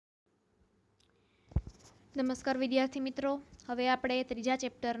નમસ્કાર વિદ્યાર્થી મિત્રો, હવે આપણે ત્રીજા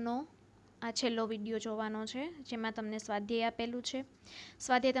ચેપ્ટરનો આ છેલ્લો વિડીયો જોવાનો છે, જેમાં તમને સ્વાધ્યાય આપેલું છે.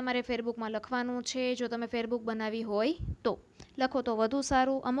 સ્વાધ્યાય તમારે ફેરબુકમાં લખવાનું છે. જો તમે ફેરબુક બનાવી હોય તો લખો તો વધુ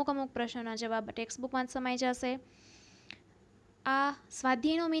સારું. અમુક પ્રશ્નોના જવાબ ટેક્સ્ટબુકમાં જ સમાઈ જશે. આ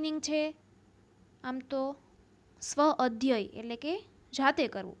સ્વાધ્યાયનો મિનિંગ છે આમ તો સ્વ અધ્યય એટલે કે જાતે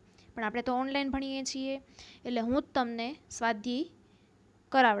કરવું, પણ આપણે તો ઓનલાઈન ભણીએ છીએ એટલે હું જ તમને સ્વાધ્યાય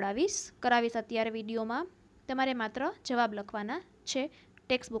કરાવીશ અત્યારે વિડીયોમાં. તમારે માત્ર જવાબ લખવાના છે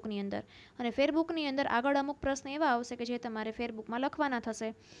ટેક્સ્ટબુકની અંદર, અને ફેરબુકની અંદર આગળ અમુક પ્રશ્ન એવા આવશે કે જે તમારે ફેરબુકમાં લખવાના થશે.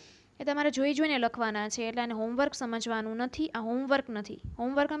 એ તમારે જોઈને લખવાના છે, એટલે આને હોમવર્ક સમજવાનું નથી. આ હોમવર્ક નથી.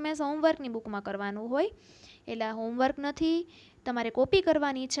 હોમવર્ક હંમેશા હોમવર્કની બુકમાં કરવાનું હોય, એટલે આ હોમવર્ક નથી. તમારે કોપી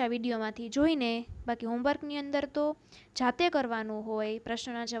કરવાની છે આ વિડીયોમાંથી જોઈને, બાકી હોમવર્કની અંદર તો જાતે કરવાનું હોય,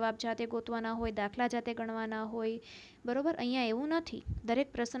 પ્રશ્નોના જવાબ જાતે ગોતવાના હોય, દાખલા જાતે ગણવાના હોય. બરાબર, અહીંયા એવું નથી.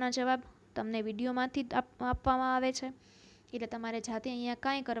 દરેક પ્રશ્નના જવાબ તમને વિડીયોમાંથી આપવામાં આવે છે, એટલે તમારે જાતે અહીંયા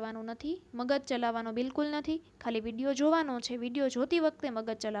કાંઈ કરવાનું નથી. મગજ ચલાવવાનો બિલકુલ નથી. ખાલી વિડીયો જોવાનો છે. વિડીયો જોતી વખતે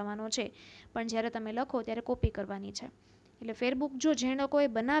મગજ ચલાવવાનો છે, પણ જ્યારે તમે લખો ત્યારે કોપી કરવાની છે. એટલે ફેરબુક જો જે લોકોએ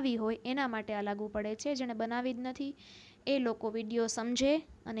બનાવી હોય એના માટે આ લાગુ પડે છે. જેણે બનાવી જ નથી એ લોકો વિડીયો સમજે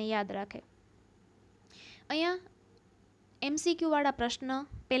અને યાદ રાખે. અહીંયા એમસીક્યુવાળા પ્રશ્ન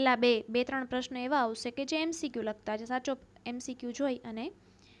પહેલાં બે ત્રણ પ્રશ્નો એવા આવશે કે જે એમસીક્યુ લખતા છે. સાચો એમસીક્યુ જોઈ અને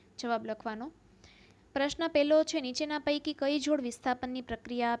જવાબ લખવાનો. પ્રશ્ન પહેલો છે, નીચેના પૈકી કઈ જોડ વિસ્થાપનની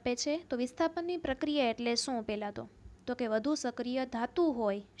પ્રક્રિયા આપે છે? તો વિસ્થાપનની પ્રક્રિયા એટલે શું? પહેલાં તો કે વધુ સક્રિય ધાતુ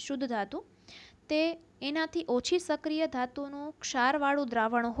હોય, શુદ્ધ ધાતુ, તે એનાથી ઓછી સક્રિય ધાતુનું ક્ષારવાળું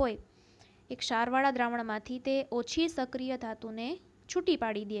દ્રાવણ હોય, એ ક્ષારવાળા દ્રાવણમાંથી તે ઓછી સક્રિય ધાતુને છૂટી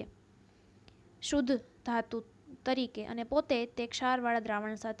પાડી દે શુદ્ધ ધાતુ તરીકે, અને પોતે તે ક્ષારવાળા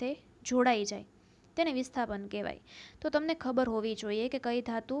દ્રાવણ સાથે જોડાઈ જાય, તેને વિસ્થાપન કહેવાય. તો તમને ખબર હોવી જોઈએ કે કઈ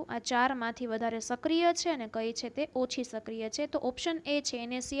ધાતુ આ ચારમાંથી વધારે સક્રિય છે અને કઈ છે તે ઓછી સક્રિય છે. તો ઓપ્શન એ છે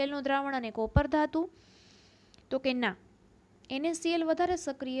NaClનું દ્રાવણ અને કોપર ધાતુ. તો કે ના, NaCl વધારે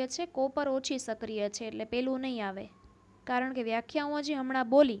સક્રિય છે, કોપર ઓછી સક્રિય છે, એટલે પેલું નહીં આવે. કારણ કે વ્યાખ્યા હું હજી હમણાં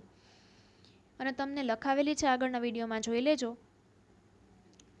બોલી અને તમને લખાવેલી છે, આગળના વિડીયોમાં જોઈ લેજો.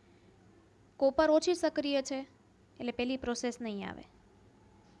 કોપર ઓછી સક્રિય છે એટલે પેલી પ્રોસેસ નહીં આવે.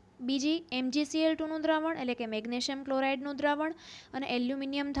 બીજી MgCl2નું દ્રાવણ એટલે કે મેગ્નેશિયમ ક્લોરાઇડનું દ્રાવણ અને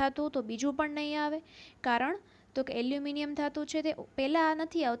એલ્યુમિનિયમ ધાતુ, તો બીજું પણ નહીં આવે. કારણ તો કે એલ્યુમિનિયમ ધાતુ છે તે પહેલાં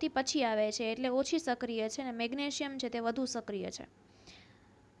નથી આવતી, પછી આવે છે, એટલે ઓછી સક્રિય છે, અને મેગ્નેશિયમ છે તે વધુ સક્રિય છે.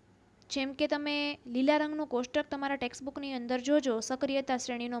 જેમ કે તમે લીલા રંગનું કોષ્ટક તમારા ટેક્સ્ટબુકની અંદર જોજો, સક્રિયતા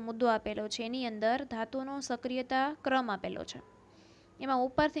શ્રેણીનો મુદ્દો આપેલો છે. એની અંદર ધાતુનો સક્રિયતા ક્રમ આપેલો છે. એમાં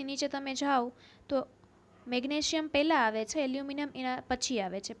ઉપરથી નીચે તમે જાઓ તો મેગ્નેશિયમ પહેલાં આવે છે, એલ્યુમિનિયમ એના પછી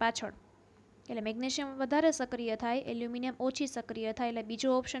આવે છે, પાછળ. એટલે મેગ્નેશિયમ વધારે સક્રિય થાય, એલ્યુમિનિયમ ઓછી સક્રિય થાય, એટલે બીજો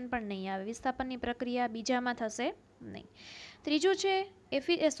ઓપ્શન પણ નહીં આવે. વિસ્થાપનની પ્રક્રિયા બીજામાં થશે નહીં. ત્રીજું છે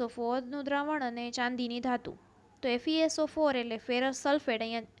FeSO4નું દ્રાવણ અને ચાંદીની ધાતુ. તો FeSO4 એટલે ફેરસ સલ્ફેટ.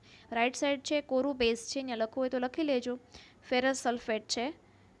 અહીંયા રાઈટ સાઈડ છે કોરું પેજ છે, અહીંયા લખવું હોય તો લખી લેજો. ફેરસ સલ્ફેટ છે.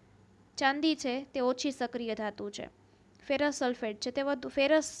 ચાંદી છે તે ઓછી સક્રિય ધાતુ છે. ફેરસ સલ્ફેટ છે તે વધુ,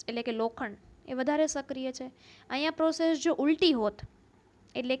 ફેરસ એટલે કે લોખંડ, એ વધારે સક્રિય છે. અહીંયા પ્રોસેસ જો ઉલટી હોત,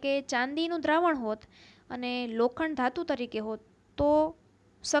 એટલે કે ચાંદીનું દ્રાવણ હોત અને લોખંડ ધાતુ તરીકે હોત, તો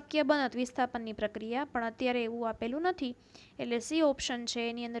શક્ય બનત વિસ્થાપનની પ્રક્રિયા, પણ અત્યારે એવું આપેલું નથી, એટલે સી ઓપ્શન છે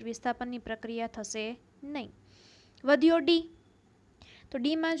એની અંદર વિસ્થાપનની પ્રક્રિયા થશે નહીં. વધ્યો ડી. તો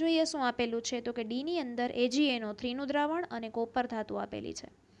ડીમાં જોઈએ શું આપેલું છે, તો કે ડીની અંદર AgNO3નું દ્રાવણ અને કોપર ધાતુ આપેલી છે.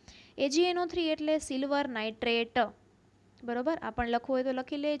 AgNO3 એટલે સિલ્વર નાઇટ્રેટ. બરોબર, આ પણ લખવું હોય તો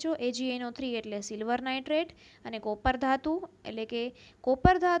લખી લેજો. AgNO3 એટલે સિલ્વર નાઇટ્રેટ, અને કોપર ધાતુ એટલે કે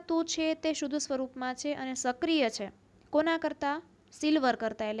કોપર ધાતુ છે તે શુદ્ધ સ્વરૂપમાં છે અને સક્રિય છે. કોના કરતાં? સિલ્વર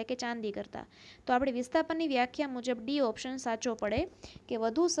કરતાં, એટલે કે ચાંદી કરતાં. તો આપણી વિસ્થાપનની વ્યાખ્યા મુજબ ડી ઓપ્શન સાચો પડે, કે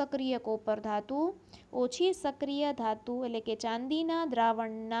વધુ સક્રિય કોપર ધાતુ ઓછી સક્રિય ધાતુ એટલે કે ચાંદીના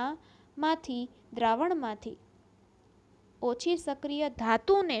દ્રાવણમાંથી ઓછી સક્રિય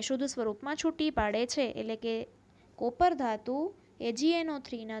ધાતુને શુદ્ધ સ્વરૂપમાં છૂટી પાડે છે. એટલે કે કોપર ધાતુ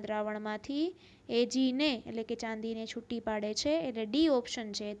AgNO3ના દ્રાવણમાંથી Ag એટલે કે ચાંદીને છૂટી પાડે છે. એટલે ડી ઓપ્શન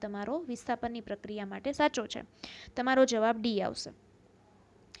છે તમારો વિસ્થાપનની પ્રક્રિયા માટે સાચો છે. તમારો જવાબ ડી આવશે.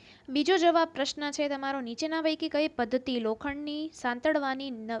 બીજો જવાબ પ્રશ્ન છે તમારો, નીચેના પૈકી કઈ પદ્ધતિ લોખંડની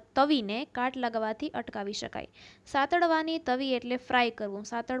સાંતળવાની તવીને કાટ લગાવવાથી અટકાવી શકાય? સાંતળવાની તવી એટલે ફ્રાય કરવું,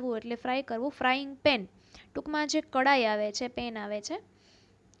 સાંતળવું એટલે ફ્રાય કરવું. ફ્રાઈંગ પેન, ટૂંકમાં જે કડાઈ આવે છે, પેન આવે છે,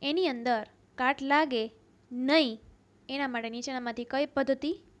 એની અંદર કાટ લાગે નહીં એના માટે નીચેનામાંથી કઈ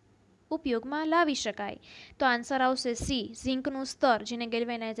પદ્ધતિ ઉપયોગમાં લાવી શકાય? તો આન્સર આવશે સી, ઝીંકનું સ્તર, જેને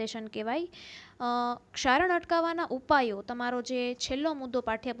ગેલ્વેનાઇઝેશન કહેવાય. ક્ષારણ અટકાવવાના ઉપાયો, તમારો જે છેલ્લો મુદ્દો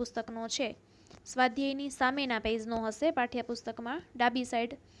પાઠ્યપુસ્તકનો છે સ્વાધ્યાયની સામેના પેજનો હશે પાઠ્યપુસ્તકમાં ડાબી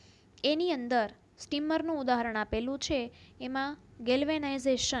સાઈડ, એની અંદર સ્ટીમરનું ઉદાહરણ આપેલું છે. એમાં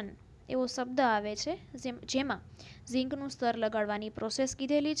ગેલ્વેનાઇઝેશન એવો શબ્દ આવે છે, જેમાં ઝીંકનું સ્તર લગાડવાની પ્રોસેસ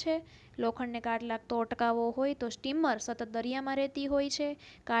કીધેલી છે. લોખંડને કાટ લાગતો અટકાવવો હોય તો સ્ટીમર સતત દરિયામાં રહેતી હોય છે.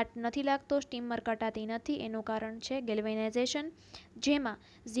 કાટ નથી લાગતો, સ્ટીમર કટાતી નથી, એનું કારણ છે ગેલ્વેનાઇઝેશન, જેમાં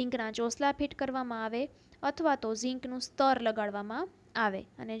ઝીંકના ચોસલા ફિટ કરવામાં આવે અથવા તો ઝીંકનું સ્તર લગાડવામાં આવે.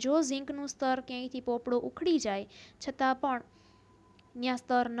 અને જો ઝીંકનું સ્તર ક્યાંયથી પોપડો ઉખડી જાય છતાં પણ ત્યાં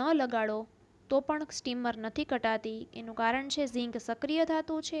સ્તર ન લગાડો તો પણ સ્ટીમર નથી કટાતી. એનું કારણ છે ઝીંક સક્રિય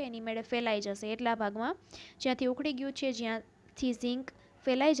ધાતુ છે, એની મેળે ફેલાઈ જશે એટલા ભાગમાં જ્યાંથી ઉખડી ગયું છે, જ્યાંથી ઝીંક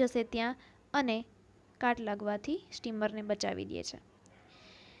ફેલાઈ જશે ત્યાં, અને કાટ લાગવાથી સ્ટીમરને બચાવી દે છે.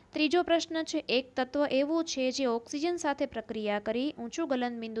 ત્રીજો પ્રશ્ન છે, એક તત્વ એવું છે જે ઓક્સિજન સાથે પ્રક્રિયા કરી ઊંચું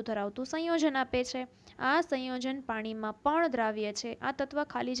ગલનબિંદુ ધરાવતું સંયોજન આપે છે. આ સંયોજન પાણીમાં પણ દ્રાવ્ય છે. આ તત્વ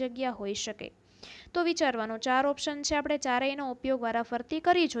ખાલી જગ્યા હોઈ શકે. તો વિચારવાનું, 4 ઓપ્શન છે, આપણે ચારેયનો ઉપયોગ વારાફરતી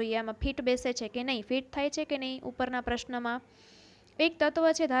કરી જોઈએ. આમાં ફિટ બેસે છે કે નહીં, ફિટ થાય છે કે નહીં. ઉપરના પ્રશ્નમાં એક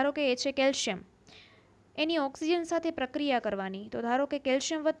તત્વ છે, ધારો કે એ છે કેલ્શિયમ, એની ઓક્સિજન સાથે પ્રક્રિયા કરવાની. તો ધારો કે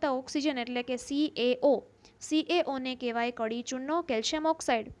કેલ્શિયમ વત્તા ઓક્સિજન એટલે કે CaO. CaOને કહેવાય કડી ચૂનો, કેલ્શિયમ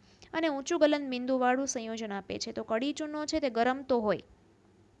ઓક્સાઇડ, અને ઊંચું ગલનબિંદુવાળું સંયોજન આપે છે. તો કડી ચૂનો છે તે ગરમ તો હોય,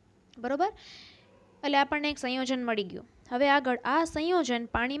 બરોબર, એટલે આપણને એક સંયોજન મળી ગયું. હવે આગળ, આ સંયોજન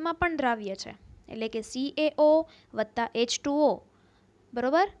પાણીમાં પણ દ્રાવ્ય છે, એટલે કે CaO વત્તા H2O,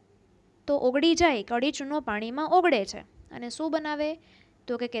 બરોબર. તો ઓગળી જાય, કડી ચૂનો પાણીમાં ઓગળે છે અને શું બનાવે?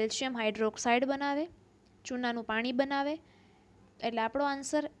 તો કે કેલ્શિયમ હાઇડ્રોક્સાઇડ બનાવે, ચૂનાનું પાણી બનાવે. એટલે આપણો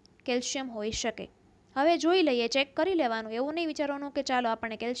આન્સર કેલ્શિયમ હોઈ શકે. હવે જોઈ લઈએ, ચેક કરી લેવાનું. એવું નહીં વિચારવાનું કે ચાલો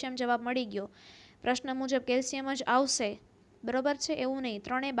આપણને કેલ્શિયમ જવાબ મળી ગયો, પ્રશ્ન મુજબ કેલ્શિયમ જ આવશે, બરોબર છે, એવું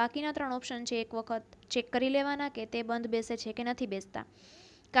નહીં. બાકીના 3 ઓપ્શન છે, એક વખત ચેક કરી લેવાના કે તે બંધ બેસે છે કે નથી બેસતા.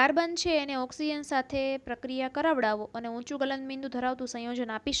 કાર્બન છે એને ઓક્સિજન સાથે પ્રક્રિયા કરાવડાવો અને ઊંચું ગલનબિંદુ ધરાવતું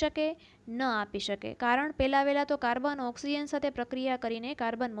સંયોજન આપી શકે? ન આપી શકે. કારણ, પહેલાં વહેલા તો કાર્બન ઓક્સિજન સાથે પ્રક્રિયા કરીને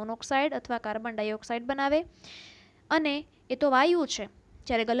કાર્બન મોનોક્સાઇડ અથવા કાર્બન ડાયોક્સાઇડ બનાવે, અને એ તો વાયુ છે.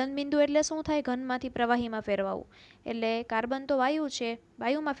 જ્યારે ગલનબિંદુ એટલે શું થાય? ઘનમાંથી પ્રવાહીમાં ફેરવાવું. એટલે કાર્બન તો વાયુ છે,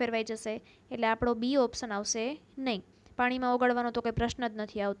 વાયુમાં ફેરવાઈ જશે, એટલે આપણો બી ઓપ્શન આવશે નહીં. પાણીમાં ઓગળવાનો તો કંઈ પ્રશ્ન જ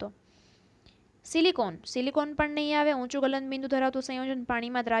નથી આવતો. સિલિકોન પણ નહીં આવે. ઊંચું ગલનબિંદુ ધરાવતું સંયોજન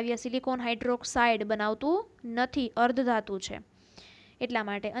પાણીમાં દ્રાવ્ય સિલિકોન હાઇડ્રોક્સાઇડ બનાવતું નથી, અર્ધધાતુ છે એટલા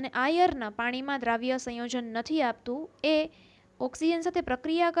માટે. અને આયર્ન પાણીમાં દ્રાવ્ય સંયોજન નથી આપતું, એ ઓક્સિજન સાથે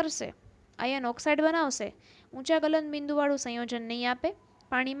પ્રક્રિયા કરશે, આયર્ન ઓક્સાઇડ બનાવશે, ઊંચા ગલનબિંદુવાળું સંયોજન નહીં આપે,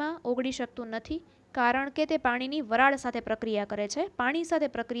 પાણીમાં ઓગળી શકતું નથી, કારણ કે તે પાણીની વરાળ સાથે પ્રક્રિયા કરે છે, પાણી સાથે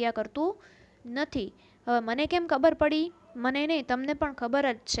પ્રક્રિયા કરતું નથી. હવે મને કેમ ખબર પડી? મને નહીં, તમને પણ ખબર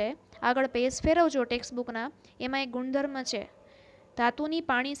જ છે. આગળ પેજ ફેરવજો ટેક્સ્ટબુકના, એમાં એક ગુણધર્મ છે, ધાતુની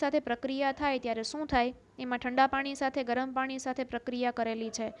પાણી સાથે પ્રક્રિયા થાય ત્યારે શું થાય? એમાં ઠંડા પાણી સાથે ગરમ પાણી સાથે પ્રક્રિયા કરેલી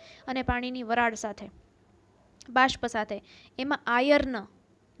છે, અને પાણીની વરાળ સાથે, બાષ્પ સાથે. એમાં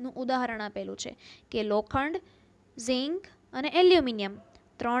આયર્નનું ઉદાહરણ આપેલું છે કે લોખંડ, ઝિંક અને એલ્યુમિનિયમ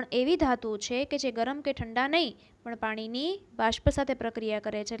 3 એવી ધાતુ છે કે જે ગરમ કે ઠંડા નહીં પણ પાણીની બાષ્પ સાથે પ્રક્રિયા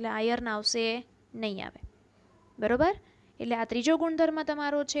કરે છે, એટલે આયર્ન આવશે નહીં આવે, બરોબર. એટલે આ ત્રીજો ગુણધર્મ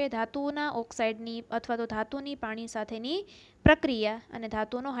તમારો છે, ધાતુના ઓક્સાઇડની અથવા તો ધાતુની પાણી સાથેની પ્રક્રિયા, અને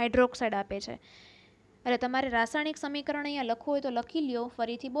ધાતુનો હાઇડ્રોક્સાઇડ આપે છે. એટલે તમારે રાસાયણિક સમીકરણ અહીંયા લખવું હોય તો લખી લ્યો.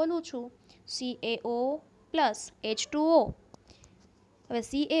 ફરીથી બોલું છું, CaO પ્લસ H2O. હવે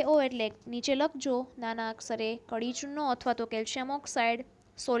CaO એટલે નીચે લખજો નાના અક્ષરે કડી ચૂનો અથવા તો કેલ્શિયમ ઓક્સાઇડ,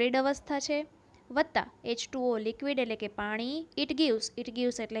 સોલિડ અવસ્થા છે, વત્તા H2O લિક્વિડ એટલે કે પાણી. ઇટ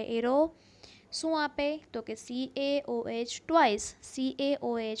ગીવ્સ એટલે એરો શું આપે? તો કે CaOH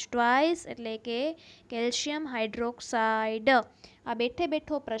ટ્વાઇસ એટલે કે કેલ્શિયમ હાઇડ્રોક્સાઇડ. આ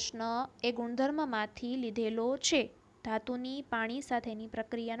બેઠો પ્રશ્ન એ ગુણધર્મમાંથી લીધેલો છે, ધાતુની પાણી સાથેની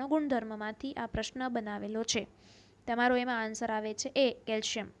પ્રક્રિયાનો ગુણધર્મમાંથી આ પ્રશ્ન બનાવેલો છે. તમારો એમાં આન્સર આવે છે એ,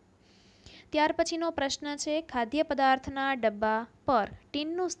 કેલ્શિયમ. ત્યાર પછીનો પ્રશ્ન છે, ખાદ્ય પદાર્થના ડબ્બા પર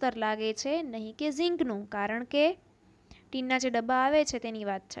ટીનનું સ્તર લાગે છે નહીં કે ઝીંકનું? કારણ કે ટીનના જે ડબ્બા આવે છે તેની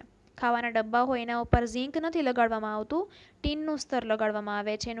વાત છે. ખાવાના ડબ્બા હોય એના ઉપર ઝીંક નથી લગાડવામાં આવતું, ટીનનું સ્તર લગાડવામાં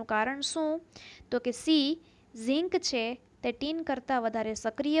આવે છે. એનું કારણ શું? તો કે સી, ઝીંક છે તે ટીન કરતાં વધારે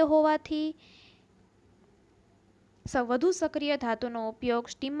સક્રિય હોવાથી વધુ સક્રિય ધાતુનો ઉપયોગ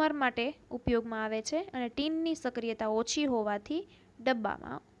સ્ટીમર માટે ઉપયોગમાં આવે છે, અને ટીનની સક્રિયતા ઓછી હોવાથી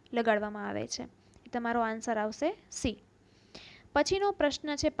ડબ્બામાં લગાડવામાં આવે છે. તમારો આન્સર આવશે સી. પછીનો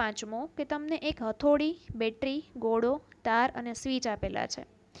પ્રશ્ન છે 5મો, કે તમને એક હથોડી, બેટરી, ગોળો, તાર અને સ્વિચ આપેલા છે.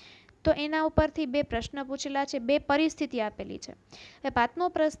 તો એના ઉપરથી 2 પ્રશ્ન પૂછેલા છે, 2 પરિસ્થિતિ આપેલી છે. હવે 5મો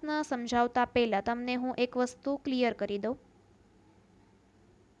પ્રશ્ન સમજાવતા પહેલાં તમને હું એક વસ્તુ ક્લિયર કરી દઉં.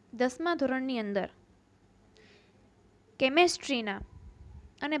 10મા ધોરણની અંદર કેમેસ્ટ્રીના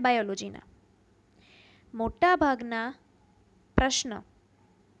અને બાયોલોજીના મોટા ભાગના પ્રશ્ન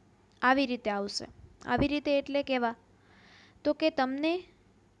આવી રીતે આવશે. આવી રીતે એટલે કેવા? તો કે તમને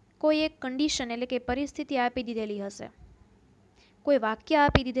કોઈ એક કન્ડિશન એટલે કે પરિસ્થિતિ આપી દીધેલી હશે, કોઈ વાક્ય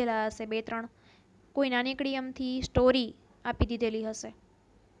આપી દીધેલા હશે 2-3, કોઈ નાનકડી અમથી સ્ટોરી આપી દીધેલી હશે,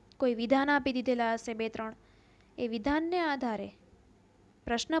 કોઈ વિધાન આપી દીધેલા હશે 2-3. એ વિધાનને આધારે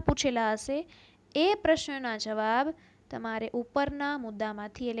પ્રશ્ન પૂછેલા હશે. એ પ્રશ્નના જવાબ તમારે ઉપરના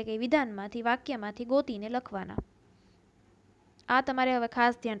મુદ્દામાંથી એટલે કે વિધાનમાંથી, વાક્યમાંથી ગોતીને લખવાના. આ તમારે હવે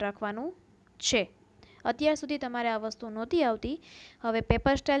ખાસ ધ્યાન રાખવાનું છે. અત્યાર સુધી તમારે આ વસ્તુ નહોતી આવતી. હવે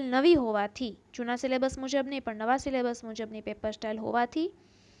પેપર સ્ટાઇલ નવી હોવાથી, જૂના સિલેબસ મુજબ નહીં પણ નવા સિલેબસ મુજબની પેપર સ્ટાઇલ હોવાથી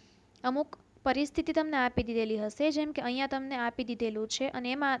અમુક પરિસ્થિતિ તમને આપી દીધેલી હશે, જેમ કે અહીંયા તમને આપી દીધેલું છે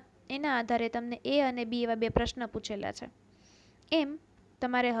અને એના આધારે તમને A અને B એવા 2 પ્રશ્ન પૂછેલા છે. એમ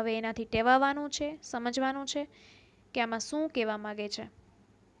તમારે હવે એનાથી ટેવાવાનું છે, સમજવાનું છે કે આમાં શું કહેવા માગે છે.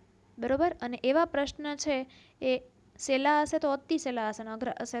 બરોબર? અને એવા પ્રશ્ન છે એ સહેલા હશે તો અતિ સહેલા હશે અને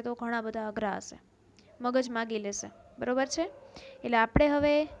અઘરા હશે તો ઘણા બધા અઘરા હશે, મગજ માગી લેશે. બરોબર છે? એટલે આપણે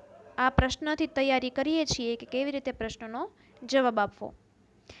હવે આ પ્રશ્નથી તૈયારી કરીએ છીએ કે કેવી રીતે પ્રશ્નનો જવાબ આપવો.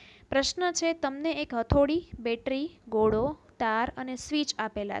 પ્રશ્ન છે, તમને એક હથોડી, બેટરી, ગોળો, તાર અને સ્વિચ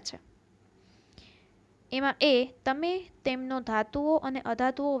આપેલા છે. એમાં એ તમે તેમનો ધાતુઓ અને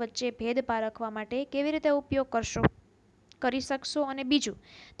અધાતુઓ વચ્ચે ભેદ પારખવા માટે કેવી રીતે ઉપયોગ કરી શકશો, અને બીજું,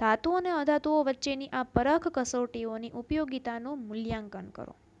 ધાતુ અને અધાતુઓ વચ્ચેની આ પરખ કસોટીઓની ઉપયોગિતાનું મૂલ્યાંકન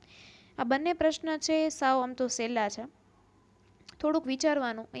કરો. આ બંને પ્રશ્ન છે સાવ આમ તો સહેલા છે. થોડુંક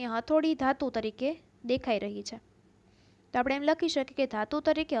વિચારવાનું. અહીંયા હથોડી ધાતુ તરીકે દેખાઈ રહી છે, તો આપણે એમ લખી શકીએ કે ધાતુ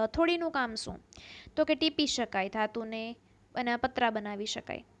તરીકે હથોડીનું કામ શું? તો કે ટીપી શકાય ધાતુને અને પતરા બનાવી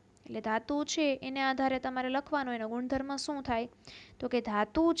શકાય. એટલે ધાતુ છે એને આધારે તમારે લખવાનો એનો ગુણધર્મ શું થાય? તો કે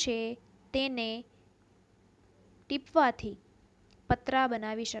ધાતુ છે તેને ટીપવાથી પતરા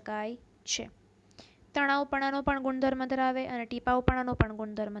બનાવી શકાય છે. તણાવપણાનો પણ ગુણધર્મ ધરાવે અને ટીપાવપણાનો પણ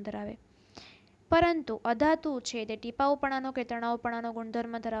ગુણધર્મ ધરાવે. પરંતુ અધાતુ છે તે ટીપાવપણાનો કે તણાવપણાનો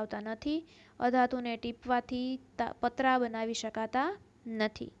ગુણધર્મ ધરાવતા નથી. અધાતુને ટીપવાથી પતરા બનાવી શકાતા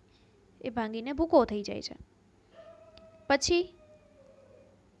નથી, એ ભાંગીને ભૂકો થઈ જાય છે. પછી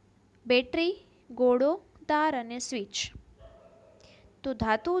બેટરી, ગોળો, તાર અને સ્વિચ. તો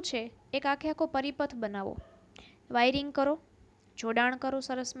ધાતુ છે એક આખો પરિપથ બનાવો, વાયરિંગ કરો, જોડાણ કરો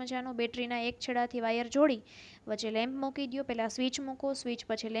સરસ મજાનું. બેટરીના એક છેડાથી વાયર જોડી વચ્ચે લેમ્પ મૂકી દો. પહેલાં સ્વિચ મૂકો, સ્વિચ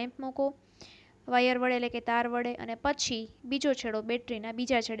પછી લેમ્પ મૂકો વાયર વડે એટલે કે તાર વડે, અને પછી બીજો છેડો બેટરીના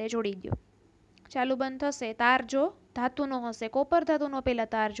બીજા છેડે જોડી દો. ચાલુ બંધ થશે. તાર જો ધાતુનો હશે, કોપર ધાતુનો પહેલાં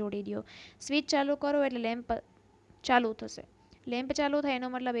તાર જોડી દો. સ્વિચ ચાલુ કરો એટલે લેમ્પ ચાલુ થશે. લેમ્પ ચાલુ થાય એનો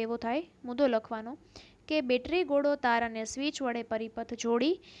મતલબ એવો થાય, મુદ્દો લખવાનો કે બેટરી, ગોળો, તાર અને સ્વિચ વડે પરિપથ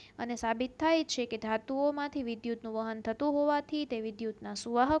જોડી અને સાબિત થાય છે કે ધાતુઓમાંથી વિદ્યુતનું વહન થતું હોવાથી તે વિદ્યુતના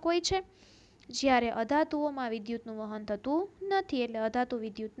સુવાહક હોય છે, જ્યારે અધાતુઓમાં વિદ્યુતનું વહન થતું નથી એટલે અધાતુ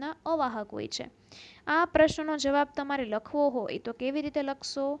વિદ્યુતના અવાહક હોય છે. આ પ્રશ્નનો જવાબ તમારે લખવો હોય તો કેવી રીતે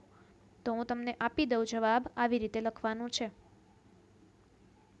લખશો? તો હું તમને આપી દઉં જવાબ. આવી રીતે લખવાનું છે.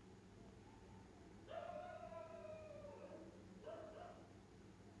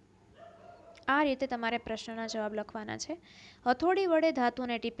 આ રીતે તમારે પ્રશ્નના જવાબ લખવાના છે. હથોડી વડે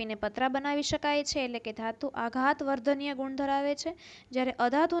ધાતુને ટીપીને પતરા બનાવી શકાય છે, એટલે કે ધાતુ આઘાતવર્ધનીય ગુણ ધરાવે છે, જ્યારે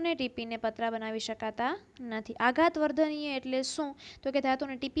અધાતુને ટીપીને પતરા બનાવી શકાતા નથી. આઘાતવર્ધનીય એટલે શું? તો કે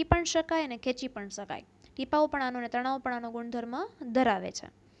ધાતુને ટીપી પણ શકાય અને ખેંચી પણ શકાય. ટીપાવપણાનો અને તણાવપણાનો ગુણધર્મ ધરાવે છે.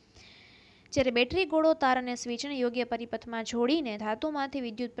 જ્યારે બેટરી, ગોળો, તાર અને સ્વિચને યોગ્ય પરિપથમાં જોડીને ધાતુમાંથી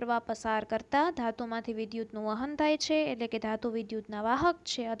વિદ્યુત પ્રવાહ પસાર કરતા ધાતુમાંથી વિદ્યુતનું વહન થાય છે, એટલે કે ધાતુ વિદ્યુતના વાહક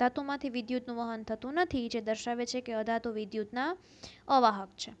છે. અધાતુમાંથી વિદ્યુતનું વહન થતું નથી, જે દર્શાવે છે કે અધાતુ વિદ્યુતના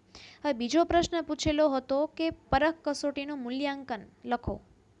અવાહક છે. હવે બીજો પ્રશ્ન પૂછેલો હતો કે પરખ કસોટીનું મૂલ્યાંકન લખો.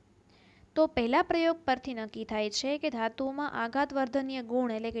 તો પહેલા પ્રયોગ પરથી નક્કી થાય છે કે ધાતુમાં આઘાતવર્ધનીય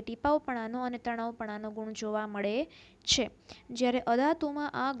ગુણ એટલે કે ટીપાવપણાનો અને તણાવપણાનો ગુણ જોવા મળે છે, જ્યારે અધાતુમાં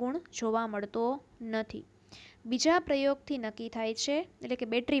આ ગુણ જોવા મળતો નથી. બીજા પ્રયોગથી નક્કી થાય છે એટલે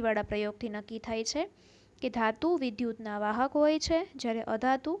કે બેટરીવાળા પ્રયોગથી નક્કી થાય છે કે ધાતુ વિદ્યુતના વાહક હોય છે, જ્યારે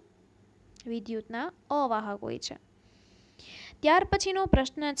અધાતુ વિદ્યુતના અવાહક હોય છે. ત્યાર પછીનો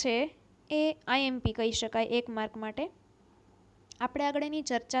પ્રશ્ન છે એ IMP કહી શકાય, 1 માર્ક માટે. આપણે આગળ એની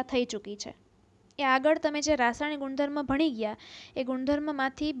ચર્ચા થઈ ચૂકી છે. એ આગળ તમે જે રાસાયણિક ગુણધર્મ ભણી ગયા એ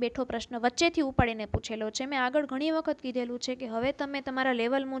ગુણધર્મમાંથી બેઠો પ્રશ્ન વચ્ચેથી ઉપાડીને પૂછેલો છે. મેં આગળ ઘણી વખત કીધેલું છે કે હવે તમે તમારા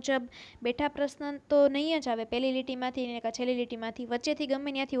લેવલ મુજબ બેઠા પ્રશ્ન તો નહીં જ આવે, પહેલી લીટીમાંથી ને છેલ્લી લીટીમાંથી વચ્ચેથી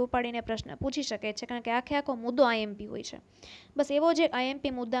ગમે ત્યાંથી ઉપાડીને પ્રશ્ન પૂછી શકે છે, કારણ કે આખો મુદ્દો આઈએમપી હોય છે. બસ એવો જ એક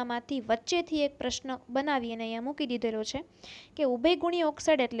આઈએમપી મુદ્દામાંથી વચ્ચેથી એક પ્રશ્ન બનાવી અને અહીંયા મૂકી દીધેલો છે કે ઉભયગુણી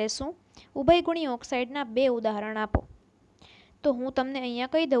ઓક્સાઇડ એટલે શું, ઉભયગુણી ઓક્સાઇડના 2 ઉદાહરણ આપો. તો હું તમને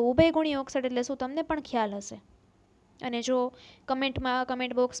અહીંયા કહી દઉં ઉભયગુણી ઓક્સાઇડ એટલે શું તમને પણ ખ્યાલ હશે, અને જો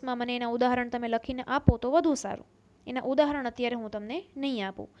કમેન્ટ બોક્સમાં મને એના ઉદાહરણ તમે લખીને આપો તો વધુ સારું. એના ઉદાહરણ અત્યારે હું તમને નહીં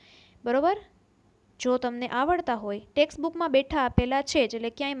આપું, બરાબર? જો તમને આવડતા હોય ટેક્સ્ટ બુકમાં બેઠા આપેલા છે જ,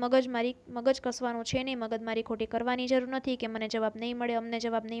 એટલે ક્યાંય મગજ કસવાનું છે નહીં, મગજમારી ખોટી કરવાની જરૂર નથી કે મને જવાબ નહીં મળે, અમને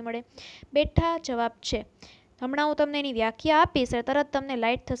જવાબ નહીં મળે. બેઠા જવાબ છે. હમણાં હું તમને એની વ્યાખ્યા આપીશ, તરત તમને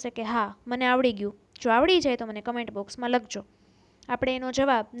લાઇટ થશે કે હા મને આવડી ગયું. જો આવડી જાય તો મને કમેન્ટ બોક્સમાં લખજો, આપણે એનો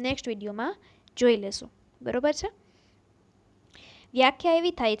જવાબ નેક્સ્ટ વિડીયોમાં જોઈ લેશું, બરાબર છે? વ્યાખ્યા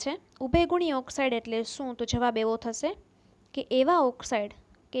એવી થાય છે ઉભયગુણી ઓક્સાઇડ એટલે શું, તો જવાબ એવો થશે કે એવા ઓક્સાઇડ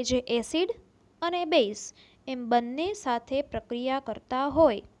કે જે એસિડ અને બેઝ એમ બંને સાથે પ્રક્રિયા કરતા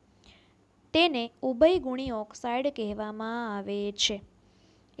હોય તેને ઉભયગુણી ઓક્સાઇડ કહેવામાં આવે છે.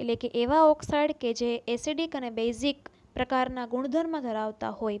 એટલે કે એવા ઓક્સાઇડ કે જે એસિડિક અને બેઝિક પ્રકારના ગુણધર્મ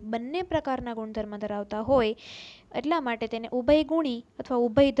ધરાવતા હોય, બંને પ્રકારના ગુણધર્મ ધરાવતા હોય, એટલા માટે તેને ઉભયગુણી અથવા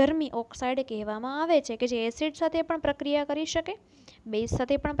ઉભયધર્મી ઓક્સાઇડ કહેવામાં આવે છે, કે જે એસિડ સાથે પણ પ્રક્રિયા કરી શકે, બેઝ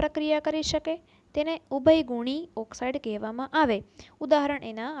સાથે પણ પ્રક્રિયા કરી શકે, તેને ઉભયગુણી ઓક્સાઇડ કહેવામાં આવે. ઉદાહરણ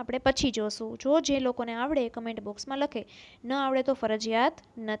એના આપણે પછી જોશું. જો જે લોકોને આવડે કમેન્ટ બોક્સમાં લખે, ન આવડે તો ફરજિયાત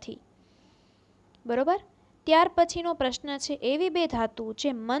નથી, બરોબર? ત્યાર પછીનો પ્રશ્ન છે એવી 2 ધાતુ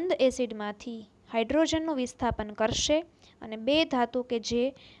જે મંદ એસિડમાંથી હાઇડ્રોજનનું વિસ્થાપન કરશે અને 2 ધાતુ કે જે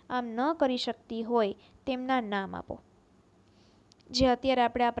આમ ન કરી શકતી હોય તેમના નામ આપો. જે અત્યારે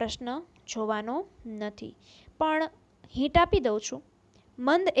આપણે આ પ્રશ્ન જોવાનો નથી, પણ હિન્ટ આપી દઉં છું.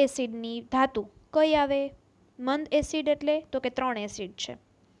 મંદ એસિડની ધાતુ કઈ આવે? મંદ એસિડ એટલે તો કે 3 એસિડ છે,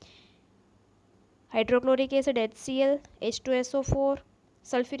 hydrochloric acid HCl, H2SO4,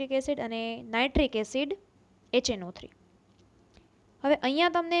 sulphuric acid અને નાઇટ્રિક એસિડ HNO3. હવે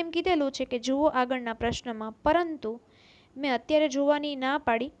અહીંયા તમને એમ કીધેલું છે કે જુઓ આગળના પ્રશ્નમાં, પરંતુ મેં અત્યારે જોવાની ના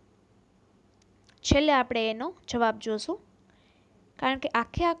પાડી, છેલ્લે આપણે એનો જવાબ જોશું, કારણ કે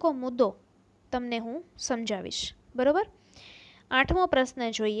આખો મુદ્દો તમને હું સમજાવીશ, બરોબર? 8મો પ્રશ્ન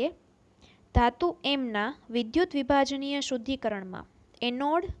જોઈએ. ધાતુ એમના વિદ્યુત વિભાજનીય શુદ્ધિકરણમાં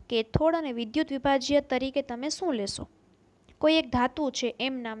એનોડ, કેથોડ અને વિદ્યુત વિભાજ્ય તરીકે તમે શું લેશો? કોઈ એક ધાતુ છે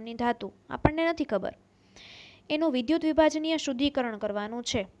એમ નામની ધાતુ, આપણને નથી ખબર, એનું વિદ્યુત વિભાજનીય શુદ્ધિકરણ કરવાનું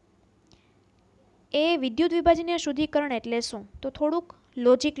છે. એ વિદ્યુત વિભાજનીય શુદ્ધિકરણ એટલે શું? તો થોડુંક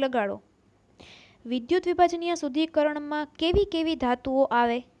લોજિક લગાડો. વિદ્યુત વિભાજનીય શુદ્ધિકરણમાં કેવી ધાતુઓ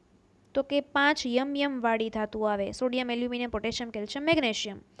આવે? તો કે 5 યમ વાળી ધાતુઓ આવે, sodium, aluminium, potassium, calcium,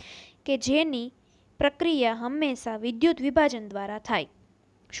 magnesium, કે જેની પ્રક્રિયા હંમેશા વિદ્યુત વિભાજન દ્વારા થાય.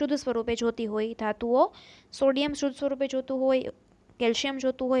 શુદ્ધ સ્વરૂપે જોતી હોય ધાતુઓ, સોડિયમ શુદ્ધ સ્વરૂપે જોતું હોય, કેલ્શિયમ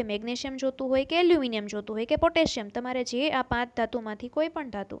જોતું હોય, મેગ્નેશિયમ જોતું હોય કે એલ્યુમિનિયમ જોતું હોય કે પોટેશિયમ, તમારે જે આ 5 ધાતુમાંથી કોઈ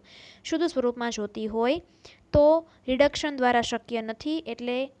પણ ધાતુ શુદ્ધ સ્વરૂપમાં જોતી હોય તો રિડક્શન દ્વારા શક્ય નથી,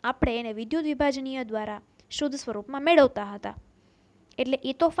 એટલે આપણે એને વિદ્યુત વિભાજનીય દ્વારા શુદ્ધ સ્વરૂપમાં મેળવતા હતા. એટલે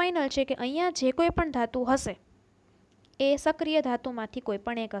એ તો ફાઇનલ છે કે અહીંયા જે કોઈ પણ ધાતુ હશે એ સક્રિય ધાતુમાંથી કોઈ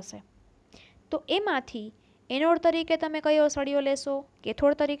પણ એક હશે. તો એમાંથી એનોડ તરીકે તમે કયો સળિયો લેશો,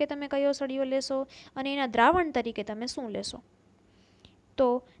 કેથોડ તરીકે તમે કયો સળિયો લેશો, અને એના દ્રાવણ તરીકે તમે શું લેશો? તો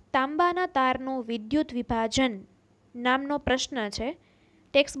તાંબાના તારનું વિદ્યુત વિભાજન નામનો પ્રશ્ન છે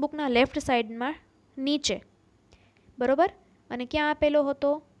ટેક્સ્ટ બુકના લેફ્ટ સાઈડમાં નીચે, બરોબર? અને ક્યાં આપેલો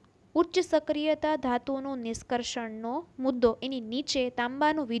હતો? ઉચ્ચ સક્રિયતા ધાતુનું નિષ્કર્ષણનો મુદ્દો, એની નીચે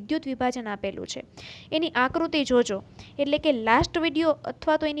તાંબાનું વિદ્યુત વિભાજન આપેલું છે. એની આકૃતિ જોજો, એટલે કે લાસ્ટ વિડીયો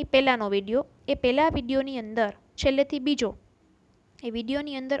અથવા તો એની પહેલાંનો વિડીયો, એ પહેલા વિડીયોની અંદર છેલ્લેથી બીજો એ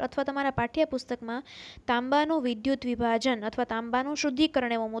વિડીયોની અંદર અથવા તમારા પાઠ્યપુસ્તકમાં તાંબાનું વિદ્યુત વિભાજન અથવા તાંબાનું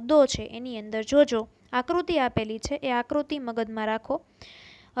શુદ્ધિકરણ એવો મુદ્દો છે, એની અંદર જોજો આકૃતિ આપેલી છે, એ આકૃતિ મગજમાં રાખો.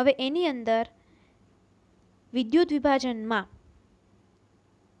 હવે એની અંદર વિદ્યુત વિભાજનમાં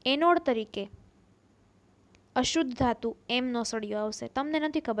એનોડ તરીકે અશુદ્ધ ધાતુ એમનો સળિયો આવશે. તમને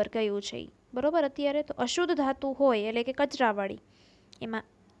નથી ખબર કયું છે, બરોબર? અત્યારે તો અશુદ્ધ ધાતુ હોય એટલે કે કચરાવાળી, એમાં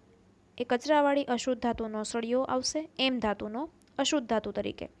એ કચરાવાળી અશુદ્ધ ધાતુનો સળિયો આવશે એમ ધાતુનો અશુદ્ધ ધાતુ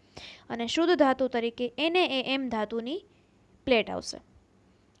તરીકે, અને શુદ્ધ ધાતુ તરીકે NaAm ધાતુની પ્લેટ આવશે.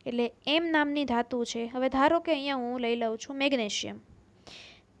 એટલે એમ નામની ધાતુ છે. હવે ધારો કે અહીંયા હું લઈ લઉં છું મેગ્નેશિયમ,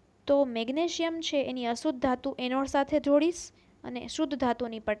 તો મેગ્નેશિયમ છે એની અશુદ્ધ ધાતુ એનોડ સાથે જોડીશ અને શુદ્ધ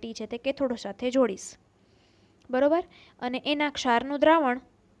ધાતુની પટ્ટી છે તે કેથોડ સાથે જોડીશ, બરોબર? અને એના ક્ષારનું દ્રાવણ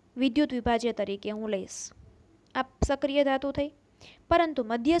વિદ્યુત વિભાજ્ય તરીકે હું લઈશ. આ સક્રિય ધાતુ થઈ. પરંતુ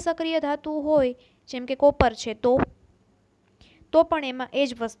મધ્ય સક્રિય ધાતુ હોય જેમ કે કોપર છે તો પણ એમાં એ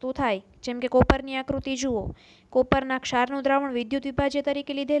જ વસ્તુ થાય. જેમ કે કોપરની આકૃતિ જુઓ, કોપરના ક્ષારનું દ્રાવણ વિદ્યુત વિભાજ્ય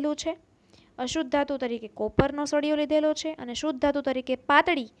તરીકે લીધેલું છે, અશુદ્ધ ધાતુ તરીકે કોપરનો સળિયો લીધેલો છે અને શુદ્ધ ધાતુ તરીકે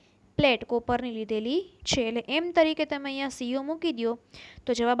પાતળી પ્લેટ કોપરની લીધેલી છે. એટલે એમ તરીકે તમે અહીંયા સીયુ મૂકી દો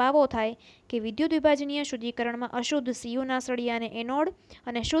તો જવાબ આવો થાય કે વિદ્યુત વિભાજનીય શુદ્ધિકરણમાં અશુદ્ધ સીયુના સળિયાને એનોડ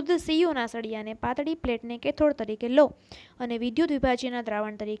અને શુદ્ધ સીયુના સળિયાને પાતળી પ્લેટને કેથોડ તરીકે લો અને વિદ્યુત વિભાજ્યના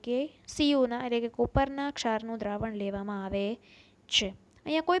દ્રાવણ તરીકે સીયુના એટલે કે કોપરના ક્ષારનું દ્રાવણ લેવામાં આવે છે.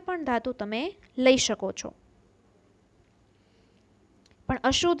 અહીંયા કોઈ પણ ધાતુ તમે લઈ શકો છો, પણ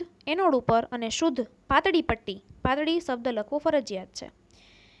અશુદ્ધ એનોડ ઉપર અને શુદ્ધ પાતળી પટ્ટી, પાતળી શબ્દ લખવો ફરજિયાત છે.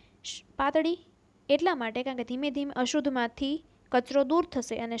 પાતળી એટલા માટે કારણ કે ધીમે ધીમે અશુદ્ધમાંથી કચરો દૂર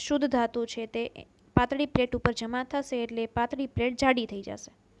થશે અને શુદ્ધ ધાતુ છે તે પાતળી પ્લેટ ઉપર જમા થશે એટલે પાતળી પ્લેટ જાડી થઈ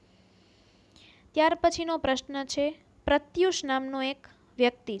જશે. ત્યાર પછીનો પ્રશ્ન છે, પ્રત્યુષ નામનો એક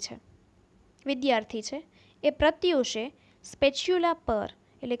વ્યક્તિ છે, વિદ્યાર્થી છે. એ પ્રત્યુષે સ્પેચ્યુલા પર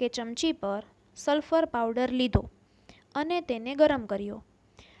એટલે કે ચમચી પર સલ્ફર પાવડર લીધો અને તેને ગરમ કર્યો.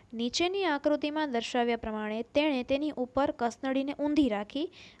 નીચેની આકૃતિમાં દર્શાવ્યા પ્રમાણે તેણે તેની ઉપર કસનળીને ઊંધી રાખી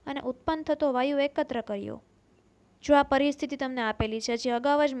અને ઉત્પન્ન થતો વાયુ એકત્ર કર્યો. જો આ પરિસ્થિતિ તમને આપેલી છે, જે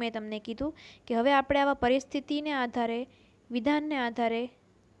અગાઉ જ મેં તમને કીધું કે હવે આપણે આવા પરિસ્થિતિને આધારે, વિધાનને આધારે,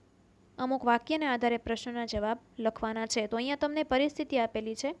 અમુક વાક્યને આધારે પ્રશ્નના જવાબ લખવાના છે. તો અહીંયા તમને પરિસ્થિતિ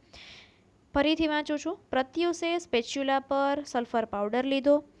આપેલી છે, ફરીથી વાંચું છું. પ્રત્યુષે સ્પેચ્યુલા પર સલ્ફર પાવડર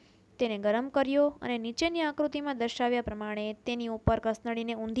લીધો, તેને ગરમ કર્યો અને નીચેની આકૃતિમાં દર્શાવ્યા પ્રમાણે તેની ઉપર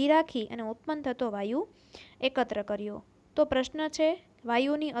કસનળીને ઊંધી રાખી અને ઉત્પન્ન થતો વાયુ એકત્ર કર્યો. તો પ્રશ્ન છે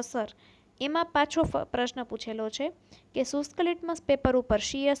વાયુની અસર. એમાં પાછો પ્રશ્ન પૂછેલો છે કે શુષ્ક લિટમસ પેપર ઉપર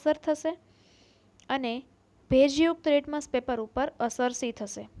શી અસર થશે અને ભેજયુક્ત લિટમસ પેપર ઉપર અસર શી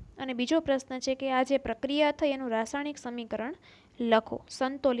થશે. અને બીજો પ્રશ્ન છે કે આ જે પ્રક્રિયા થઈ એનું રાસાયણિક સમીકરણ લખો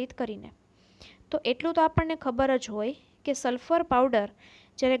સંતુલિત કરીને. તો એટલું તો આપણને ખબર જ હોય કે સલ્ફર પાવડર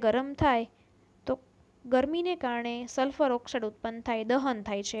જ્યારે ગરમ થાય તો ગરમીને કારણે સલ્ફર ઓક્સાઇડ ઉત્પન્ન થાય, દહન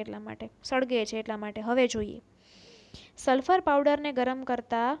થાય છે, એટલા માટે સળગે છે. એટલા માટે હવે જોઈએ, સલ્ફર પાવડરને ગરમ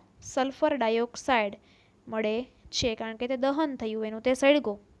કરતાં સલ્ફર ડાયોક્સાઇડ મળે છે કારણ કે તે દહન થયું એનું, તે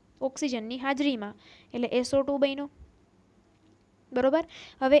સળગો ઓક્સિજનની હાજરીમાં એટલે SO2 બન્યો. બરોબર.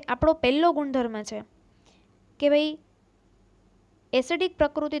 હવે આપણો પહેલો ગુણધર્મ છે કે ભાઈ એસિડિક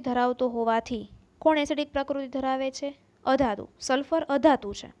પ્રકૃતિ ધરાવતો હોવાથી, કોણ એસિડિક પ્રકૃતિ ધરાવે છે? અધાતુ. સલ્ફર અધાતુ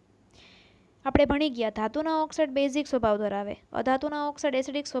છે. આપણે ભણી ગયા ધાતુના ઓક્સાઇડ બેઝિક સ્વભાવ ધરાવે, અધાતુના ઓક્સાઇડ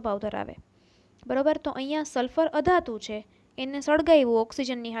એસિડિક સ્વભાવ ધરાવે. બરોબર. તો અહીંયા સલ્ફર અધાતુ છે, એને સળગાવ્યું,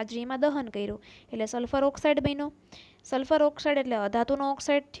 ઓક્સિજનની હાજરીમાં દહન કર્યું એટલે સલ્ફર ઓક્સાઇડ બન્યો. સલ્ફર ઓક્સાઇડ એટલે અધાતુનો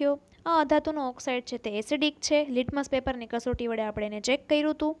ઓક્સાઇડ થયો. આ અધાતુનો ઓક્સાઇડ છે તે એસિડિક છે. લિટમસ પેપરની કસોટી વડે આપણે એને ચેક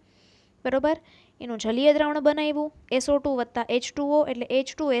કર્યું હતું. બરોબર. એનું જલીય દ્રાવણ બનાવ્યું, SO2 વત્તા H2O એટલે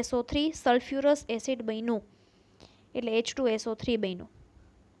H2SO3 સલ્ફ્યુરસ એસિડ બન્યું એટલે H2SO3 બન્યું,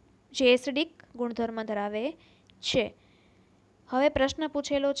 જે એસિડિક ગુણધર્મ ધરાવે છે. હવે પ્રશ્ન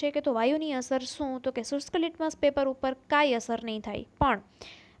પૂછેલો છે કે તો વાયુની અસર શું? તો કે શુષ્ક લિટમસ પેપર ઉપર કાંઈ અસર નહીં થાય, પણ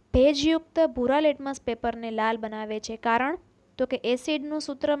ભેજયુક્ત ભૂરા લિટમસ પેપરને લાલ બનાવે છે. કારણ તો કે એસિડનું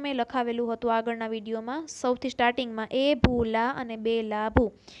સૂત્ર મેં લખાવેલું હતું આગળના વિડીયોમાં, સૌથી સ્ટાર્ટિંગમાં, એ ભૂ લા અને બે લા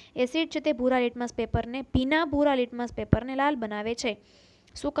ભૂ. એસિડ છે તે ભૂરા લિટમસ પેપરને, ભીના ભૂરા લિટમસ પેપરને લાલ બનાવે છે,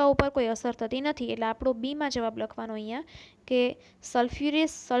 સૂકા ઉપર કોઈ અસર થતી નથી. એટલે આપણો બીમાં જવાબ લખવાનો અહીંયા કે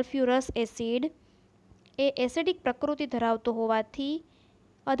સલ્ફ્યુરસ એસિડ એ એસિડિક પ્રકૃતિ ધરાવતો હોવાથી,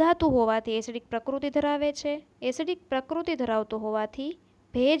 અધાતુ હોવાથી એસિડિક પ્રકૃતિ ધરાવે છે. એસિડિક પ્રકૃતિ ધરાવતો હોવાથી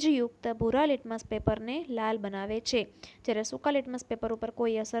ભેજયુક્ત ભૂરા લિટમસ પેપરને લાલ બનાવે છે, જ્યારે સૂકા લિટમસ પેપર ઉપર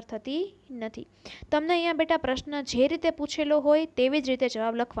કોઈ અસર થતી નથી. તમને અહીંયા બેટા પ્રશ્ન જે રીતે પૂછેલો હોય તેવી જ રીતે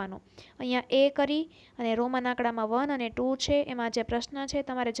જવાબ લખવાનો. અહીંયા એ કરી અને રોમન આંકડામાં 1 અને 2 છે, એમાં જે પ્રશ્ન છે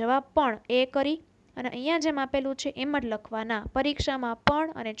તમારે જવાબ પણ એ કરી અને અહીંયા જેમ આપેલું છે એમ જ લખવાના. પરીક્ષામાં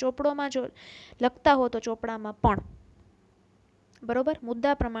પણ અને ચોપડોમાં જો લખતા હો તો ચોપડામાં પણ. બરોબર.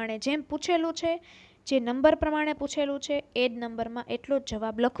 મુદ્દા પ્રમાણે જેમ પૂછેલું છે, જે નંબર પ્રમાણે પૂછેલું છે એ જ નંબરમાં એટલો જ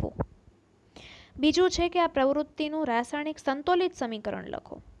જવાબ લખવો. બીજું છે કે આ પ્રવૃત્તિનું રાસાયણિક સંતુલિત સમીકરણ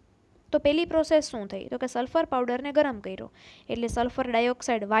લખો. તો પહેલી પ્રોસેસ શું થઈ? તો કે સલ્ફર પાવડરને ગરમ કર્યો એટલે સલ્ફર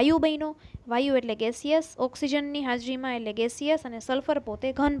ડાયોક્સાઇડ વાયુ બન્યો. વાયુ એટલે ગેસિયસ, ઓક્સિજનની હાજરીમાં એટલે ગેસિયસ, અને સલ્ફર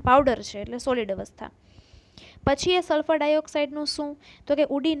પોતે ઘન પાવડર છે એટલે સોલિડ અવસ્થા. પછી એ સલ્ફર ડાયોક્સાઇડનું શું? તો કે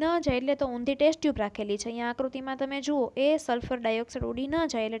ઉડી ન જાય એટલે તો ઊંધી ટેસ્ટ ટ્યુબ રાખેલી છે. અહીંયા આકૃતિમાં તમે જુઓ, એ સલ્ફર ડાયોક્સાઇડ ઉડી ન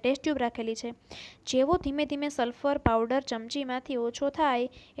જાય એટલે ટેસ્ટ ટ્યુબ રાખેલી છે. જેવો ધીમે ધીમે સલ્ફર પાવડર ચમચીમાંથી ઓછો થાય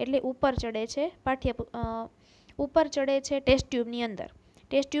એટલે ઉપર ચડે છે ટેસ્ટ ટ્યુબની અંદર.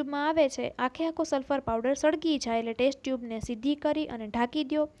 ટેસ્ટ ટ્યુબમાં આવે છે, આખો સલ્ફર પાવડર સળગી જાય એટલે ટેસ્ટ ટ્યુબને સીધી કરી અને ઢાંકી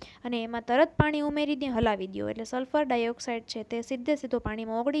દો અને એમાં તરત પાણી ઉમેરીને હલાવી દો એટલે સલ્ફર ડાયોક્સાઇડ છે તે સીધો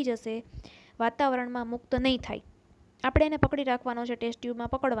પાણીમાં ઓગળી જશે, વાતાવરણમાં મુક્ત નહીં થાય. આપણે એને પકડી રાખવાનો છે, ટેસ્ટ ટ્યુબમાં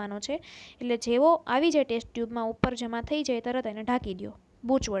પકડવાનો છે એટલે જેવો આવી જાય ટેસ્ટ ટ્યુબમાં ઉપર જમા થઈ જાય તરત એને ઢાંકી દો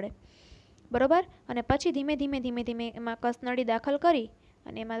બૂચ વડે, બરાબર. અને પછી ધીમે ધીમે એમાં કસનળી દાખલ કરી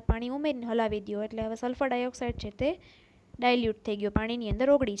અને એમાં પાણી ઉમેરીને હલાવી દો એટલે હવે સલ્ફર ડાયોક્સાઇડ છે તે ડાયલ્યુટ થઈ ગયો, પાણીની અંદર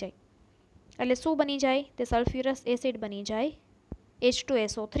ઓગળી જાય. એટલે શું બની જાય? તે સલ્ફ્યુરસ એસિડ બની જાય,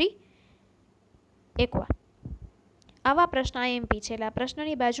 H2SO3 એક્વા. આવા પ્રશ્ન આઈએમપી છે એટલે આ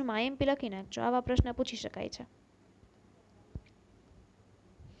પ્રશ્નની બાજુમાં આઈએમપી લખી નાખજો, આવા પ્રશ્ન પૂછી શકાય છે.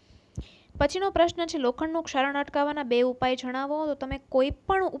 પછીનો પ્રશ્ન છે લોખંડનું ક્ષારણ અટકાવવાના 2 ઉપાય જણાવો. તો તમે કોઈ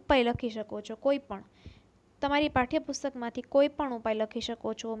પણ ઉપાય લખી શકો છો, કોઈ પણ તમારી પાઠ્યપુસ્તકમાંથી કોઈ પણ ઉપાય લખી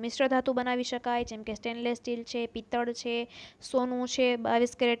શકો છો. મિશ્ર ધાતુ બનાવી શકાય, જેમ કે સ્ટેનલેસ સ્ટીલ છે, પિત્તળ છે, સોનું છે,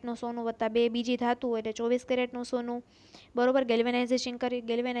 22 કેરેટનું સોનું વત્તા 2 બીજી ધાતુ એટલે 24 કેરેટનું સોનું, બરોબર. ગેલ્વેનાઇઝિંગ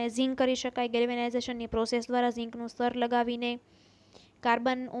કરી શકાય, ગેલ્વેનાઇઝેશનની પ્રોસેસ દ્વારા ઝીંકનું સ્તર લગાવીને,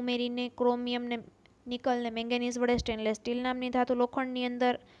 કાર્બન ઉમેરીને, ક્રોમિયમને, નિકલને મેંગેનીઝ વડે સ્ટેનલેસ સ્ટીલ નામની ધાતુ, લોખંડની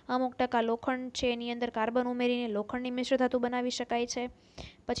અંદર અમુક ટકા લોખંડ છે એની અંદર કાર્બન ઉમેરીને લોખંડની મિશ્ર ધાતુ બનાવી શકાય છે.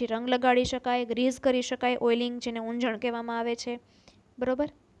 પછી રંગ લગાડી શકાય, ગ્રીઝ કરી શકાય, ઓઇલિંગ જેને ઊંજણ કહેવામાં આવે છે,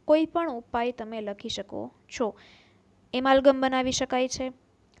 બરોબર. કોઈ પણ ઉપાય તમે લખી શકો છો. એમાલ્ગમ બનાવી શકાય છે,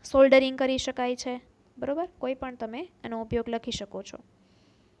 સોલ્ડરિંગ કરી શકાય છે, બરોબર. કોઈ પણ તમે એનો ઉપયોગ લખી શકો છો.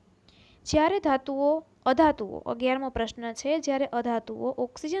 જ્યારે અધાતુઓ 11મો પ્રશ્ન છે, જ્યારે અધાતુઓ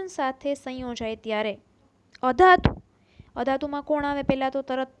ઓક્સિજન સાથે સંયોજાય ત્યારે અધાતુમાં કોણ આવે? પહેલાં તો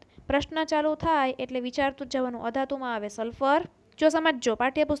તરત પ્રશ્ન ચાલુ થાય એટલે વિચારતું જ જવાનું. અધાતુમાં આવે સલ્ફર. જો સમજજો,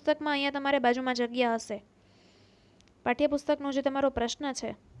 પાઠ્યપુસ્તકમાં અહીંયા તમારે બાજુમાં જગ્યા હશે. પાઠ્યપુસ્તકનો જે તમારો પ્રશ્ન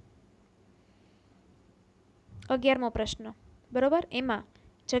છે 11મો પ્રશ્ન, બરોબર, એમાં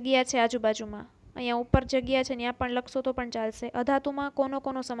જગ્યા છે આજુબાજુમાં. અહીંયા ઉપર જગ્યા છે, ત્યાં પણ લખશો તો પણ ચાલશે. અધાતુમાં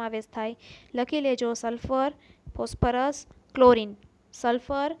કોનો સમાવેશ થાય લખી લેજો. Sulphur, phosphorus, chlorine.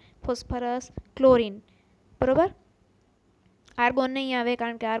 Sulphur, phosphorus, chlorine, બરોબર. આર્ગોન નહીં આવે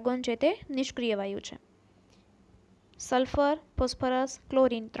કારણ કે આર્ગોન છે તે નિષ્ક્રિય વાયુ છે. સલ્ફર, ફોસ્ફરસ,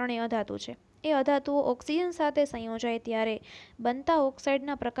 ક્લોરીન ત્રણેય અધાતુ છે. એ અધાતુઓ ઓક્સિજન સાથે સંયોજાય ત્યારે બનતા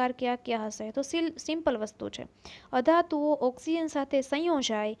ઓક્સાઇડના પ્રકાર કયા હશે? તો સિમ્પલ વસ્તુ છે. અધાતુઓ ઓક્સિજન સાથે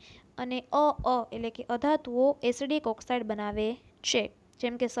સંયોજાય અને એટલે કે અધાતુઓ એસિડિક ઓક્સાઇડ બનાવે છે.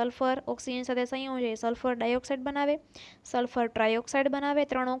 જેમ કે સલ્ફર ઓક્સિજન સાથે સંયોજાય સલ્ફર ડાયોક્સાઇડ બનાવે, સલ્ફર ટ્રાયોક્સાઇડ બનાવે,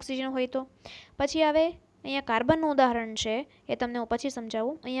 3 ઓક્સિજન હોય તો. પછી આવે અહીંયા કાર્બનનું ઉદાહરણ છે, એ તમને હું પછી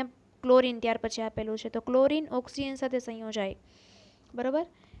સમજાવું. અહીંયા ક્લોરીન ત્યાર પછી આપેલું છે, તો ક્લોરીન ઓક્સિજન સાથે સંયોજાય, બરાબર.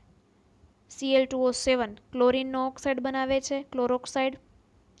 Cl2O7 ક્લોરીનનો ઓક્સાઇડ બનાવે છે, ક્લોરોક્સાઇડ.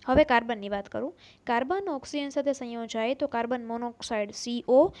 હવે કાર્બનની વાત કરું. કાર્બન ઓક્સિજન સાથે સંયોજાય તો કાર્બન મોનોક્સાઇડ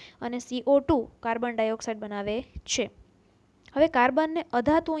CO અને CO2 કાર્બન ડાયોક્સાઇડ બનાવે છે. હવે કાર્બનને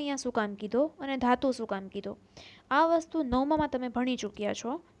અધાતુ અહીંયા શું કામ કીધો અને ધાતુ શું કામ કીધો? આ વસ્તુ 9માં તમે ભણી ચૂક્યા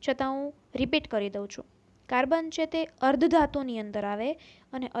છો, છતાં હું રિપીટ કરી દઉં છું. કાર્બન છે તે અર્ધધાતુની અંદર આવે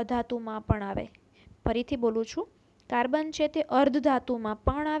અને અધાતુમાં પણ આવે. ફરીથી બોલું છું, કાર્બન છે તે અર્ધધાતુમાં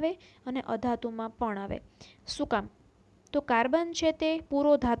પણ આવે અને અધાતુમાં પણ આવે. શું કામ? તો કાર્બન છે તે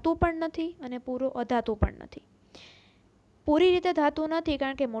પૂરો ધાતુ પણ નથી અને પૂરો અધાતુ પણ નથી. પૂરી રીતે ધાતુ નથી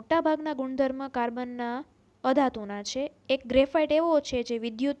કારણ કે મોટાભાગના ગુણધર્મ કાર્બનના અધાતુના છે. એક ગ્રેફાઇટ એવો છે જે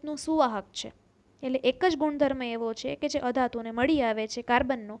વિદ્યુતનું સુવાહક છે, એટલે એક જ ગુણધર્મ એવો છે કે જે અધાતુને મળી આવે છે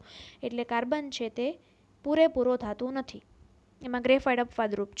કાર્બનનો, એટલે કાર્બન છે તે પૂરેપૂરો ધાતુ નથી, એમાં ગ્રેફાઇટ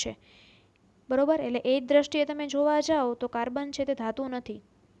અપવાદરૂપ છે, બરોબર. એટલે એ દ્રષ્ટિએ તમે જોવા જાઓ તો કાર્બન છે તે ધાતુ નથી,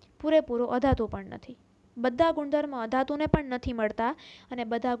 પૂરેપૂરો અધાતુ પણ નથી. બધા ગુણધર્મ અધાતુને પણ નથી મળતા અને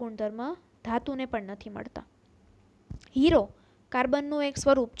બધા ગુણધર્મ ધાતુને પણ નથી મળતા. હીરો કાર્બનનું એક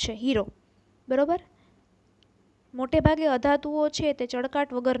સ્વરૂપ છે, હીરો, બરોબર. મોટે ભાગે અધાતુઓ છે તે ચળકાટ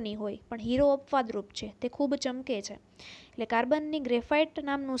વગરની હોય, પણ હીરો અપવાદરૂપ છે, તે ખૂબ ચમકે છે. એટલે કાર્બનની ગ્રેફાઇટ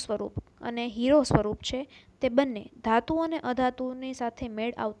નામનું સ્વરૂપ અને હીરો સ્વરૂપ છે તે બંને ધાતુ અને અધાતુની સાથે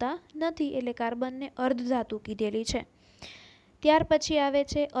મેળ આવતા નથી, એટલે કાર્બનને અર્ધધાતુ કીધેલી છે. ત્યાર પછી આવે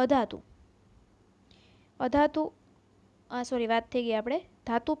છે અધાતુ. વાત થઈ ગઈ આપણે,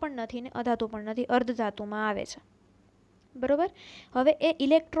 ધાતુ પણ નથી ને અધાતુ પણ નથી, અર્ધધાતુમાં આવે છે, બરોબર. હવે એ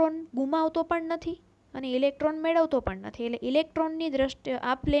ઇલેક્ટ્રોન ગુમાવતો પણ નથી અને ઇલેક્ટ્રોન મેળવતો પણ નથી. એટલે ઇલેક્ટ્રોનની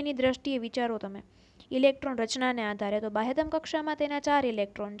આપલેની દ્રષ્ટિએ વિચારો તમે ઇલેક્ટ્રોન રચનાને આધારે, તો બાહ્યતમ કક્ષામાં તેના 4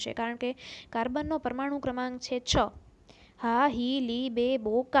 ઇલેક્ટ્રોન છે, કારણ કે કાર્બનનો પરમાણુ ક્રમાંક છે 6. હા, હી, લી, બે,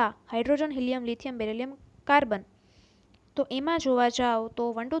 બો, કા, hydrogen, helium, lithium, beryllium, carbon. તો એમાં જોવા જાઓ તો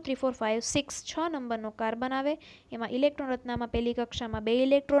 1 2 3 4 5 6 6 નંબરનો કાર્બન આવે. એમાં ઇલેક્ટ્રોન રચનામાં પહેલી કક્ષામાં 2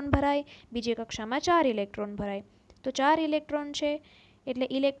 ઇલેક્ટ્રોન ભરાય, બીજી કક્ષામાં 4 ઇલેક્ટ્રોન ભરાય. તો 4 ઇલેક્ટ્રોન છે એટલે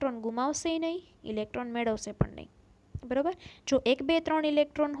ઇલેક્ટ્રોન ગુમાવશે નહીં, ઇલેક્ટ્રોન મેળવશે પણ નહીં. બરાબર. જો 1, 2, 3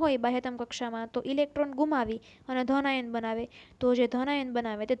 ઇલેક્ટ્રોન હોય બાહ્યતમ કક્ષામાં તો ઇલેક્ટ્રોન ગુમાવી અને ધન આયન બનાવે, તો જે ધન આયન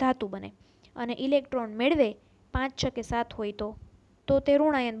બનાવે તે ધાતુ બને. અને ઇલેક્ટ્રોન મેળવે 5, 6 કે 7 હોય તો તે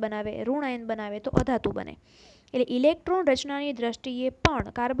ઋણ આયન બનાવે તો અધાતુ બને. એટલે ઇલેક્ટ્રોન રચનાની દ્રષ્ટિએ પણ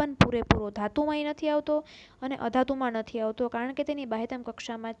કાર્બન પૂરેપૂરો ધાતુમાંય નથી આવતો અને અધાતુમાં નથી આવતો, કારણ કે તેની બાહ્યતમ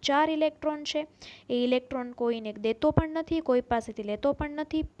કક્ષામાં 4 ઇલેક્ટ્રોન છે. એ ઇલેક્ટ્રોન કોઈને દેતો પણ નથી, કોઈ પાસેથી લેતો પણ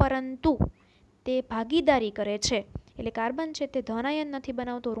નથી, પરંતુ તે ભાગીદારી કરે છે. એટલે કાર્બન છે તે ધન આયન નથી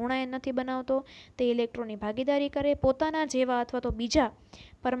બનાવતો, ઋણ આયન નથી બનાવતો, તે ઇલેક્ટ્રોનની ભાગીદારી કરે, પોતાના જેવા અથવા તો બીજા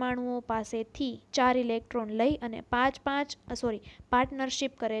પરમાણુઓ પાસેથી 4 ઇલેક્ટ્રોન લઈ અને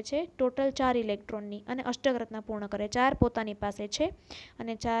પાર્ટનરશિપ કરે છે ટોટલ 4 ઇલેક્ટ્રોનની, અને અષ્ટક રચના પૂર્ણ કરે. 4 પોતાની પાસે છે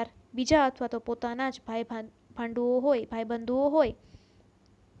અને 4 બીજા અથવા તો પોતાના જ ભાઈબંધુઓ હોય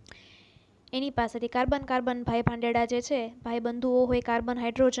એની પાસેથી કાર્બન ભાઈ ભાંડેડા જે છે, ભાઈબંધુઓ હોય, કાર્બન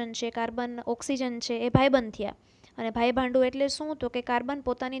હાઇડ્રોજન છે, કાર્બન ઓક્સિજન છે, એ ભાઈબંધ થયા. અને ભાઈ ભાંડુ એટલે શું? તો કે કાર્બન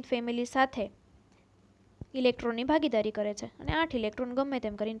પોતાની ફેમિલી સાથે ઇલેક્ટ્રોનની ભાગીદારી કરે છે અને 8 ઇલેક્ટ્રોન ગમે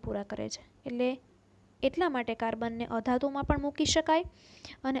તેમ કરીને પૂરા કરે છે. એટલે એટલા માટે કાર્બનને અધાતુમાં પણ મૂકી શકાય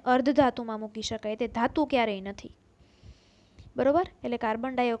અને અર્ધધાતુમાં મૂકી શકાય. તે ધાતુ ક્યારેય નથી. બરોબર. એટલે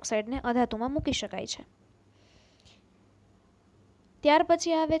કાર્બન ડાયોક્સાઇડને અધાતુમાં મૂકી શકાય છે. ત્યાર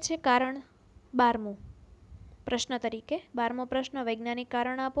પછી આવે છે કારણ 12મું પ્રશ્ન તરીકે. 12મો પ્રશ્ન, વૈજ્ઞાનિક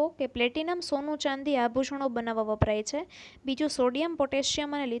કારણ આપો. કે પ્લેટિનમ, સોનું, ચાંદી આભૂષણો બનાવવા વપરાય છે. બીજું, સોડિયમ, પોટેશિયમ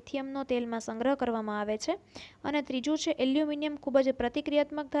અને લિથિયમનો તેલમાં સંગ્રહ કરવામાં આવે છે. અને ત્રીજું છે એલ્યુમિનિયમ ખૂબ જ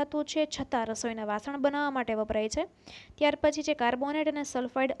પ્રતિક્રિયાત્મક ધાતુ છે, છતાં રસોઈના વાસણ બનાવવા માટે વપરાય છે. ત્યાર પછી છે કાર્બોનેટ અને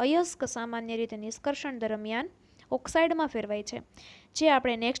સલ્ફાઇડ અયસ્ક સામાન્ય રીતે નિષ્કર્ષણ દરમિયાન ઓક્સાઇડમાં ફેરવાય છે, જે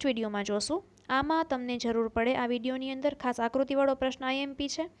આપણે નેક્સ્ટ વિડીયોમાં જોશું. આમાં તમને જરૂર પડે આ વિડીયોની અંદર ખાસ આકૃતિવાળો પ્રશ્ન આઈએમપી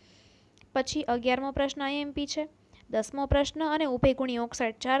છે, પછી 11મો પ્રશ્ન આઈએમપી છે, 10મો પ્રશ્ન અને ઉભયગુણી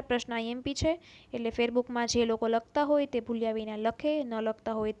ઓક્સાઇડ 4 પ્રશ્ન આઈએમપી છે. એટલે ફેરબુકમાં જે લોકો લખતા હોય તે ભૂલ્યા વિના લખે, ન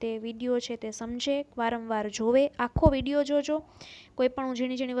લખતા હોય તે વિડીયો છે તે સમજે, વારંવાર જોવે, આખો વિડીયો જોજો. કોઈ પણ હું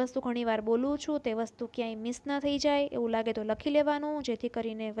ઝીણી વસ્તુ ઘણીવાર બોલું છું તે વસ્તુ ક્યાંય મિસ ન થઈ જાય, એવું લાગે તો લખી લેવાનું, જેથી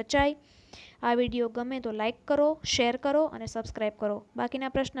કરીને વચાય. આ વિડીયો ગમે તો લાઇક કરો, શેર કરો અને સબસ્ક્રાઈબ કરો.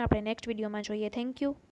 બાકીના પ્રશ્ન આપણે નેક્સ્ટ વિડીયોમાં જોઈએ. Thank you.